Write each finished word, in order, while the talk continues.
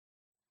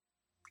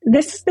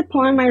This is the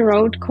poem I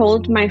wrote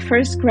called My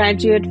First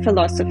Graduate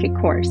Philosophy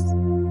Course.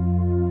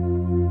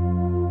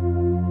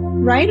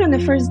 Right on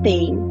the first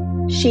day,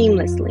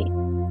 shamelessly,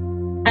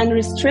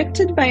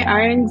 unrestricted by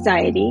our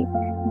anxiety,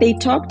 they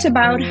talked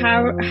about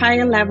how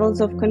higher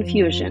levels of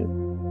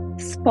confusion.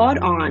 Spot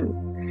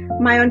on.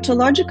 My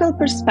ontological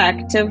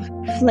perspective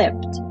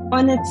flipped,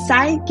 on its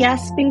side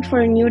gasping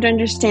for a new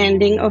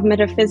understanding of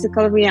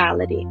metaphysical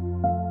reality.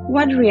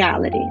 What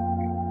reality?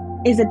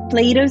 Is it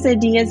Plato's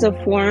ideas of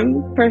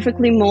form,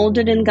 perfectly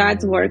molded in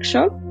God's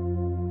workshop?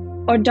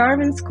 Or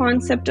Darwin's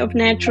concept of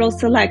natural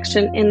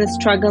selection in the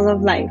struggle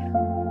of life?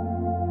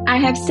 I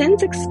have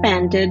since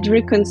expanded,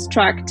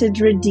 reconstructed,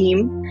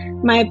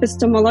 redeemed my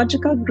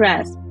epistemological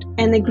grasp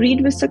and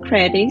agreed with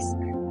Socrates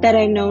that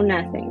I know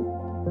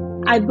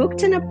nothing. I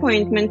booked an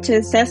appointment to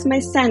assess my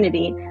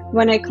sanity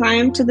when I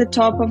climbed to the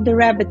top of the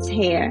rabbit's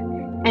hair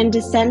and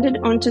descended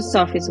onto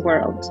Sophie's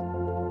world.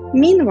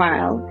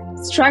 Meanwhile,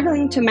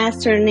 struggling to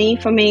master an A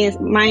for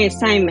my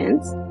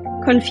assignments,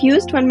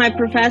 confused when my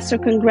professor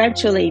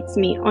congratulates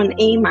me on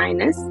A-,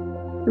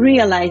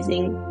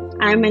 realizing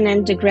I'm an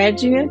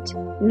undergraduate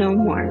no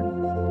more.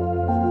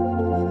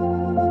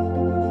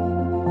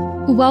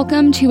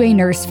 Welcome to A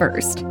Nurse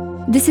First.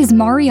 This is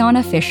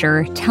Mariana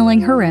Fisher telling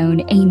her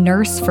own A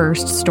Nurse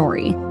First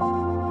story.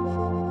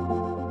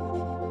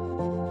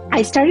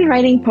 I started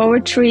writing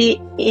poetry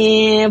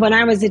when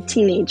I was a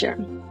teenager.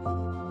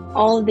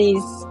 All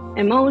these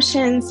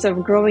emotions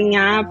of growing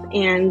up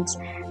and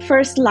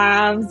first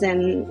loves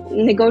and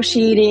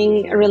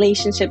negotiating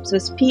relationships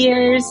with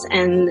peers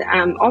and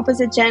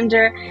opposite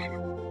gender,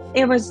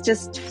 it was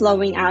just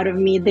flowing out of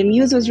me. The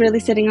muse was really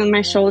sitting on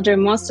my shoulder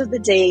most of the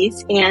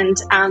days. And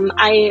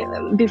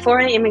before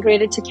I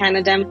immigrated to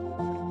Canada,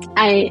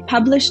 I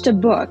published a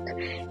book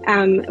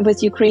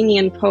with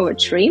Ukrainian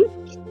poetry.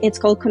 It's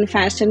called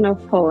Confession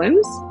of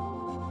Poems.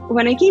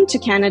 When I came to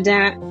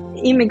Canada,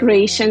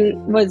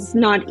 immigration was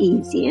not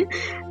easy.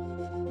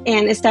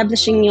 And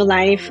establishing new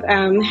life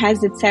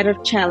has its set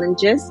of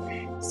challenges.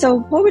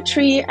 So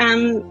poetry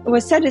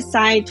was set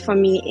aside for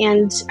me.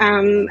 And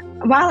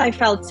while I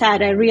felt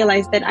sad, I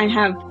realized that I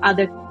have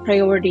other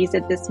priorities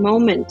at this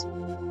moment.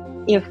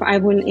 If I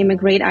wouldn't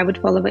immigrate, I would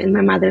follow in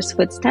my mother's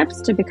footsteps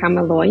to become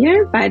a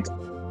lawyer. But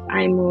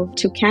I moved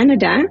to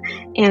Canada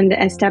and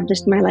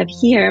established my life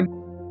here.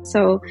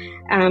 So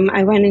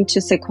I went into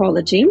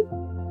psychology.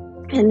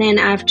 And then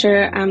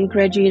after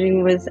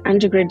graduating with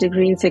undergrad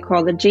degree in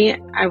psychology,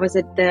 I was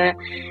at the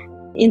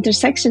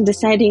intersection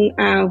deciding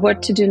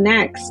what to do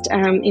next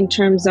in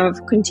terms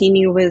of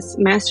continue with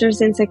master's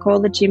in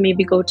psychology,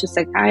 maybe go to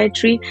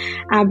psychiatry.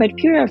 But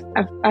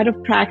out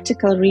of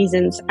practical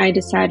reasons, I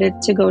decided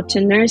to go to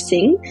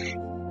nursing.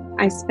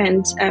 I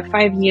spent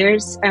 5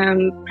 years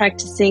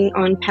practicing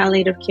on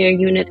palliative care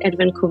unit at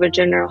Vancouver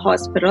General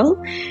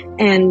Hospital.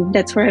 And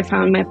that's where I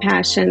found my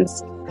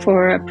passions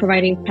for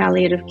providing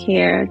palliative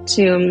care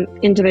to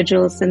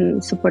individuals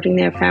and supporting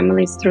their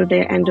families through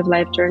their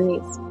end-of-life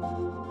journeys.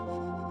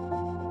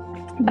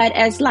 But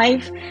as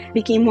life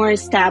became more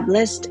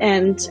established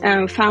and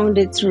found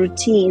its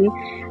routine,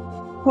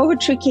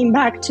 poetry came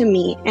back to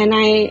me, and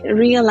I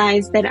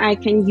realized that I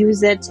can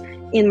use it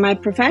in my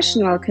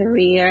professional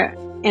career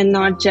and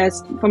not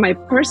just for my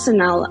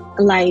personal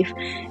life.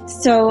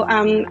 So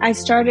I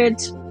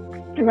started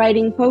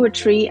writing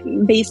poetry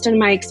based on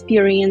my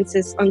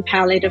experiences on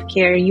palliative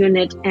care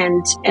unit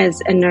and as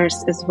a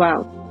nurse as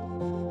well.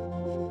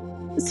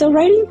 So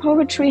writing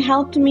poetry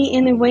helped me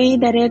in a way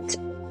that it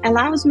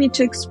allows me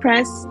to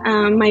express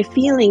my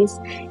feelings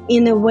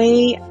in a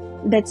way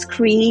that's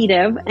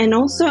creative and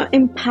also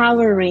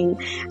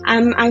empowering.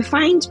 I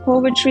find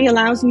poetry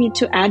allows me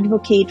to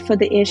advocate for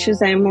the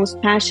issues I'm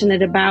most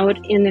passionate about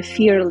in a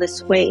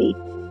fearless way.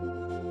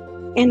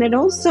 And it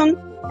also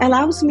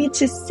allows me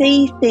to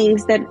say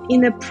things that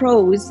in a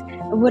prose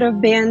would have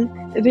been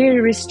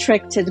very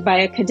restricted by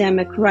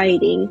academic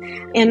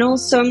writing, and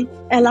also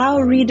allow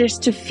readers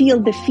to feel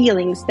the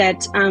feelings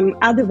that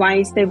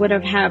otherwise they would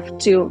have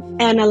to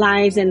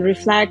analyze and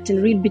reflect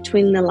and read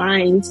between the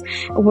lines,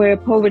 where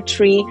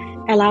poetry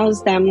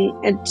allows them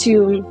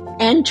to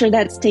enter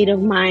that state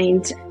of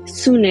mind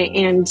sooner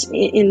and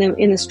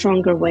in a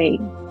stronger way.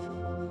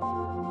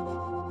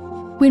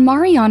 When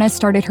Mariana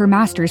started her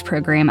master's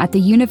program at the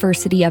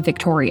University of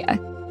Victoria,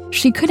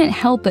 she couldn't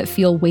help but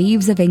feel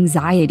waves of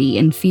anxiety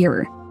and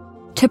fear.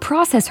 To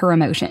process her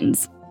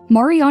emotions,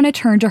 Mariana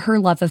turned to her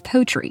love of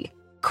poetry,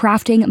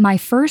 crafting My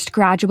First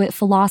Graduate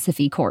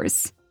Philosophy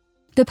Course,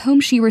 the poem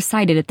she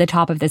recited at the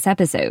top of this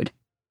episode.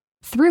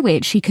 Through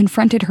it, she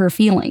confronted her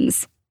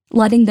feelings,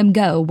 letting them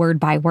go word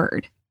by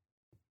word.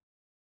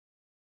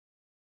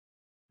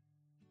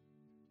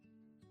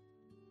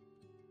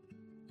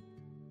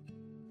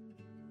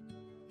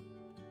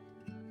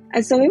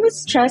 So it was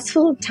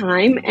stressful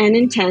time and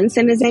intense,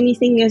 and as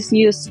anything, as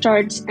you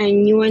start a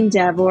new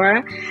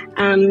endeavor,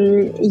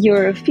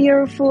 you're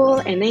fearful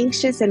and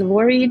anxious and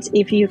worried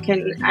if you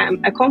can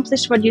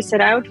accomplish what you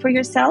set out for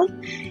yourself.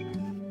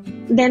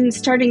 Then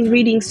starting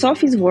reading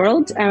Sophie's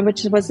World,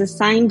 which was a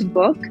signed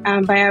book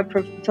by our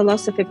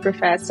philosophy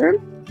professor.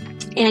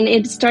 And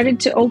it started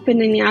to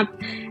opening up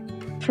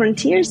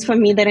frontiers for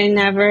me that I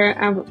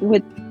never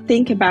would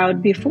think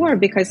about before,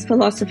 because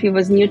philosophy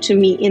was new to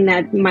me in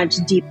that much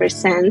deeper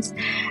sense.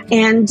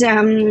 And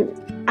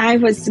I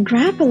was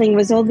grappling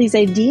with all these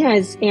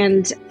ideas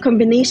and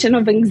combination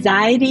of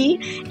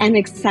anxiety and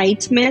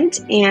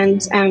excitement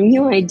and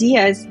new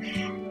ideas.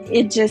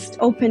 It just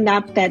opened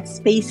up that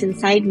space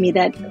inside me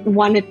that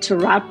wanted to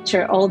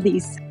rapture all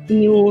these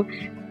new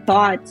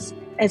thoughts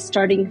as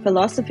starting a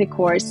philosophy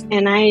course.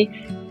 And I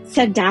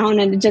sat down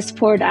and it just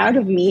poured out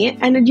of me.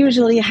 And it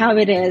usually how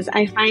it is.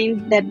 I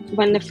find that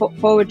when the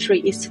poetry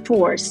is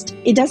forced,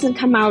 it doesn't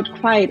come out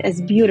quite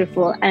as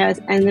beautiful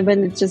as, and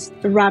when it just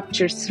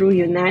raptures through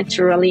you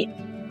naturally.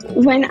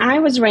 When I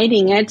was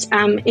writing it,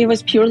 it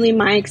was purely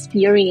my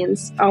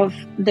experience of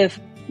the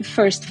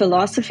first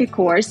philosophy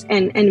course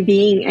and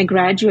being a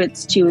graduate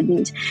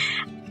student.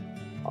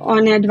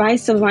 On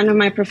advice of one of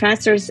my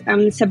professors,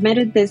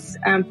 submitted this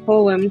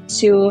poem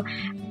to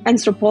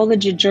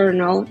anthropology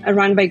journal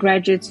run by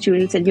graduate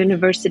students at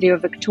University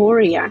of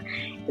Victoria.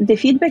 The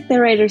feedback that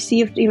I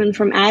received even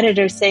from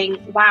editors saying,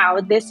 wow,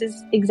 this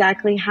is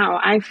exactly how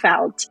I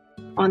felt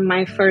on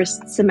my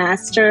first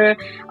semester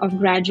of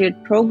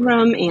graduate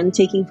program and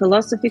taking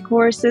philosophy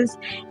courses.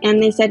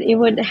 And they said it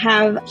would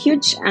have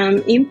huge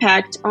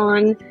impact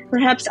on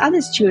perhaps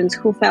other students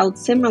who felt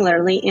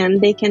similarly,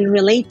 and they can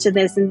relate to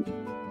this and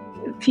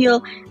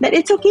feel that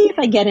it's okay if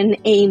I get an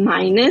A-,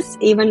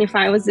 even if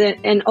I was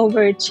an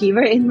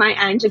overachiever in my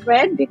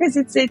undergrad, because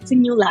it's a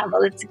new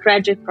level, it's a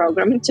graduate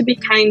program, and to be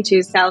kind to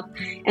yourself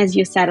as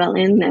you settle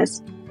in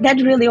this. That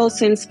really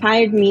also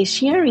inspired me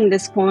sharing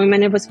this poem,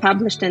 and it was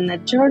published in the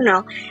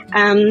journal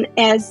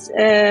as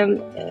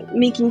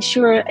making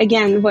sure,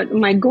 again, what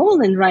my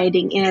goal in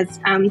writing is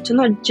to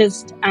not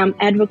just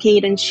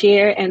advocate and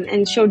share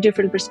and show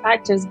different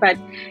perspectives, but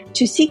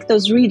to seek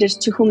those readers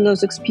to whom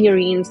those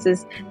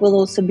experiences will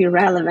also be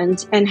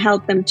relevant and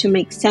help them to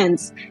make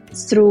sense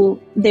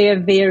through their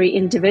very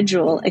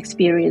individual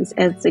experience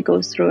as they go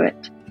through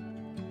it.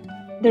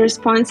 The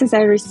responses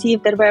I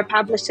received that were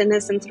published in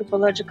this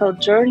anthropological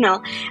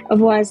journal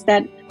was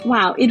that,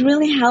 wow, it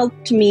really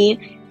helped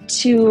me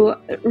to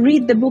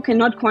read the book and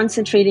not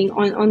concentrating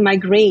on my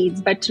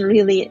grades, but to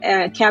really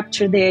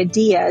capture the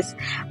ideas.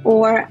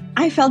 Or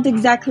I felt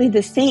exactly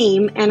the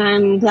same, and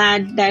I'm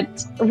glad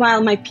that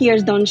while my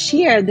peers don't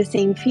share the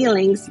same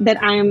feelings,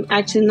 that I am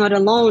actually not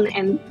alone,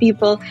 and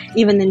people,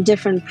 even in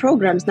different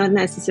programs, not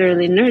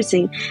necessarily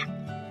nursing,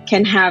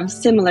 can have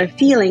similar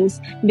feelings,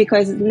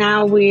 because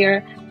now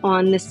we're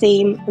on the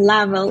same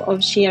level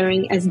of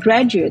sharing as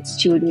graduate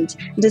students,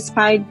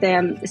 despite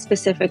the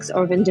specifics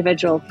of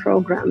individual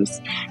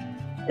programs.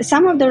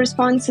 Some of the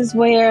responses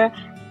were,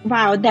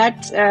 wow,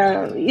 that,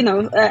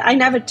 I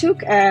never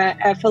took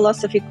a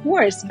philosophy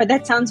course, but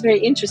that sounds very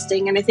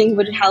interesting, and I think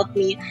would help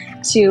me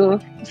to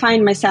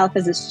find myself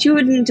as a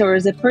student or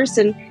as a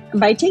person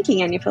by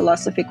taking any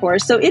philosophy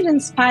course. So it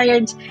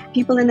inspired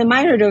people in a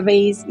myriad of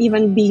ways,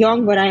 even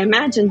beyond what I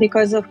imagined,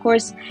 because of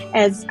course,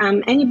 as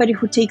anybody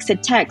who takes a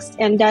text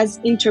and does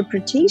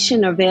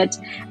interpretation of it,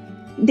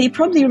 they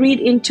probably read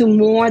into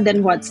more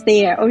than what's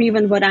there or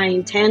even what I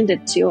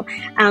intended to.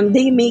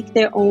 They make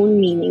their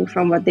own meaning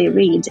from what they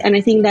read. And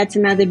I think that's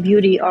another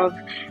beauty of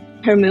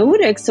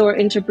hermeneutics or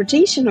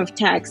interpretation of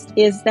text,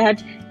 is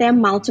that there are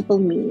multiple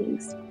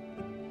meanings.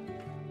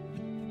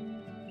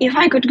 If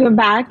I could go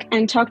back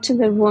and talk to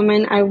the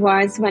woman I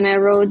was when I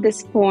wrote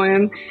this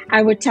poem,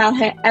 I would tell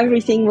her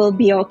everything will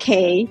be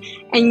okay,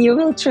 and you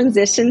will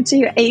transition to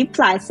your A+.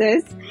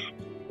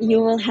 You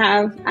will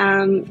have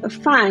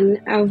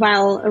fun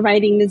while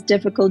writing this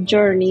difficult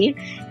journey.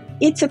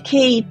 It's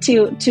okay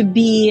to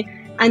be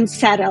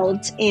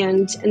unsettled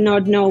and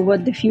not know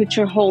what the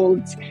future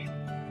holds.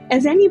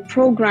 As any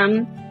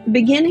program,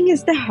 beginning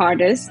is the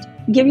hardest.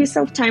 Give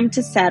yourself time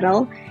to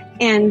settle.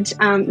 And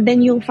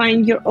then you'll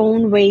find your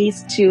own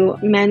ways to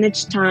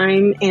manage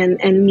time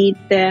and meet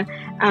the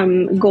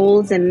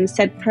goals and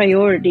set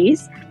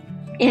priorities.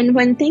 And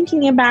when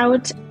thinking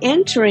about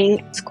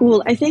entering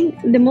school, I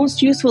think the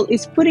most useful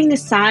is putting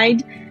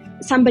aside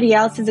somebody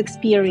else's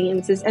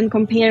experiences and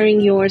comparing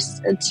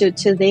yours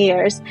to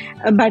theirs,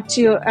 but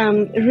to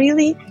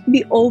really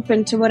be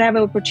open to whatever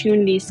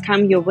opportunities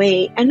come your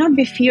way and not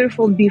be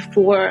fearful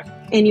before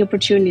any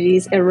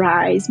opportunities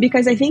arise.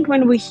 Because I think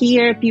when we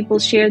hear people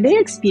share their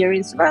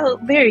experience, well,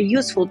 very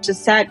useful to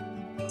set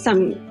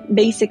some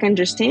basic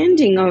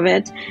understanding of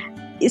it.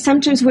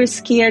 Sometimes we're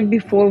scared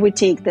before we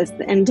take this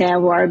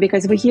endeavor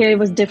because we hear it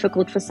was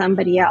difficult for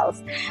somebody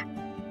else.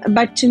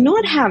 But to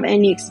not have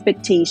any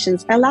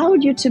expectations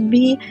allowed you to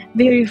be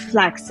very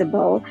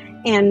flexible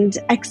and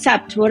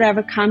accept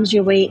whatever comes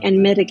your way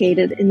and mitigate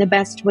it in the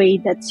best way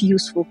that's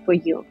useful for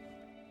you.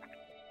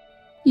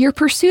 Your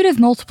pursuit of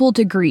multiple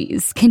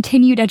degrees,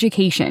 continued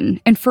education,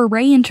 and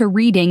foray into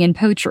reading and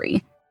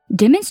poetry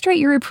demonstrate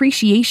your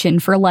appreciation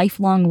for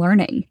lifelong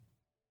learning.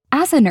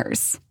 As a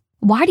nurse,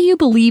 why do you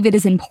believe it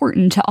is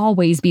important to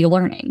always be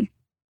learning?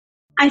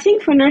 I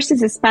think for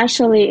nurses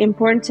especially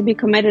important to be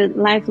committed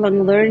to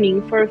lifelong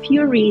learning for a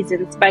few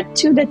reasons, but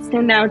two that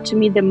stand out to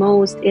me the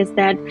most is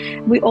that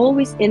we're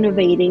always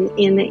innovating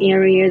in the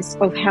areas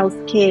of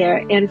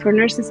healthcare, and for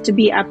nurses to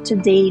be up to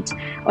date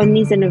on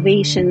these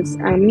innovations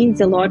means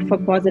a lot for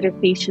positive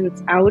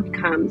patients'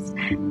 outcomes.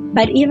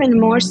 But even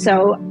more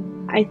so,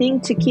 I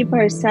think to keep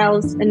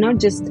ourselves not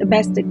just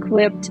best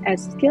equipped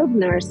as skilled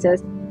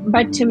nurses,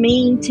 but to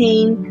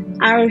maintain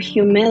our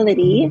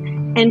humility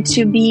and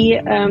to be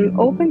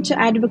open to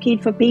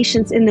advocate for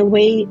patients in a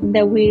way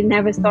that we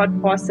never thought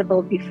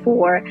possible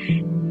before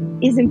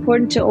is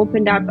important to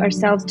open up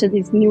ourselves to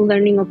these new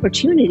learning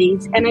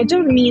opportunities. And I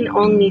don't mean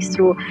only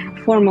through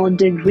formal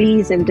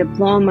degrees and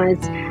diplomas.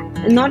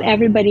 Not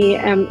everybody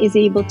is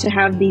able to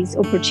have these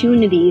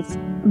opportunities,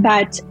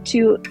 but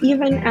to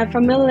even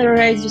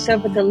familiarize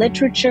yourself with the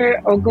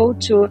literature or go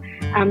to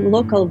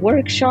local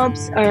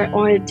workshops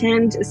or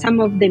attend some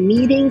of the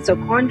meetings or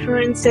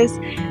conferences.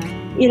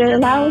 It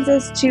allows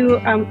us to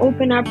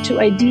open up to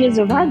ideas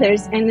of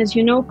others. And as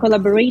you know,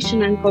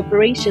 collaboration and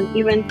cooperation,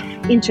 even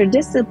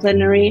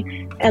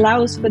interdisciplinary,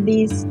 allows for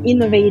these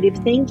innovative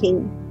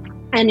thinking.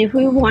 And if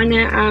we want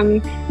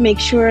to make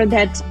sure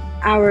that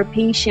our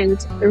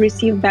patients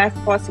receive best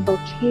possible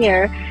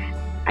care,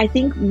 I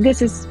think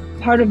this is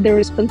part of the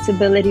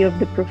responsibility of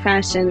the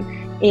profession,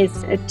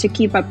 is to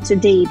keep up to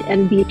date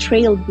and be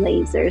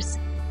trailblazers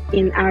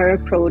in our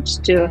approach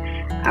to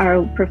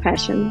our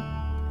profession.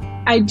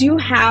 I do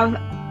have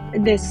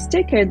this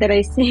sticker that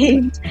I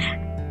saved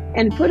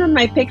and put on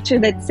my picture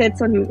that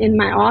sits in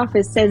my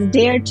office, says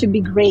 "Dare to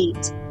be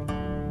great."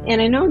 And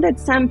I know that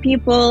some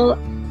people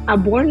are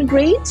born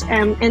great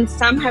and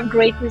some have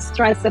greatness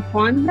thrust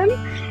upon them.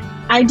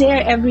 I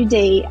dare every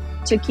day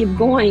to keep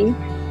going.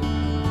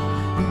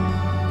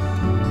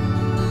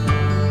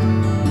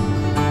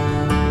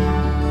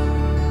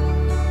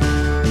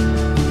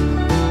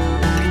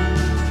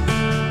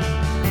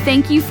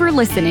 Thank you for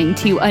listening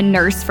to A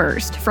Nurse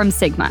First from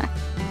Sigma.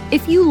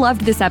 If you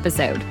loved this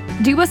episode,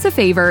 do us a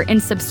favor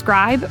and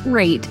subscribe,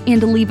 rate,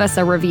 and leave us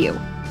a review.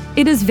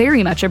 It is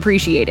very much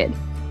appreciated.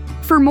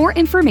 For more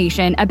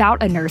information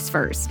about A Nurse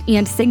First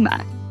and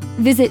Sigma,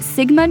 visit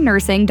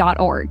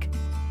sigmanursing.org.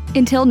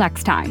 Until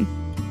next time.